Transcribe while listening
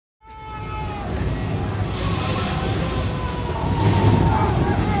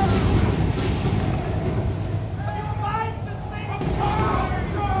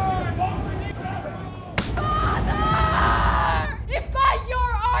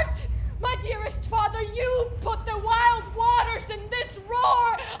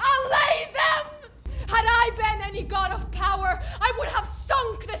slay them! Had I been any god of power, I would have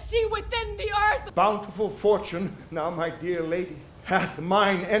sunk the sea within the earth. Bountiful fortune, now my dear lady, hath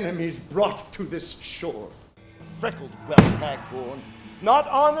mine enemies brought to this shore. Freckled, well hag-born, not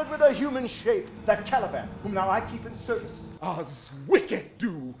honored with a human shape, that Caliban, whom now I keep in service. As wicked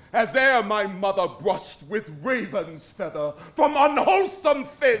do, as ere my mother brushed with raven's feather from unwholesome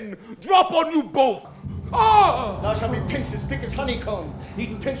fin, drop on you both. Ah! Thou shalt be pinched as thick as honeycomb,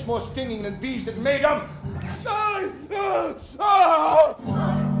 eaten pinch more stinging than bees that made 'em.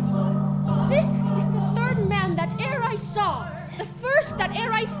 This is the third man that e'er I saw, the first that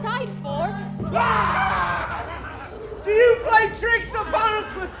e'er I sighed for. Do you play tricks upon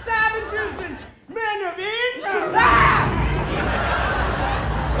us with savages and men of int?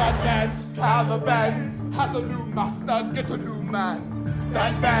 That man, Caliban, has a new master, get a new man.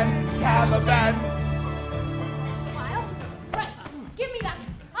 That man, Caliban. Pile? Right, give me that.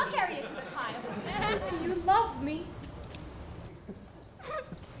 I'll carry it to the pile. Do you love me?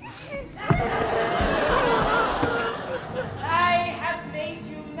 I have made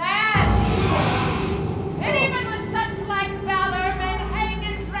you mad. And even with such like valor, men hang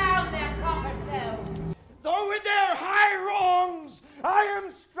and drown their proper selves. Though with their high wrongs, I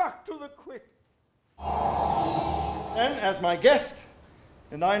am struck to the quick. And as my guest,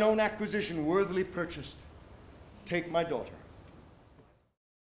 in thine own acquisition worthily purchased, take my daughter.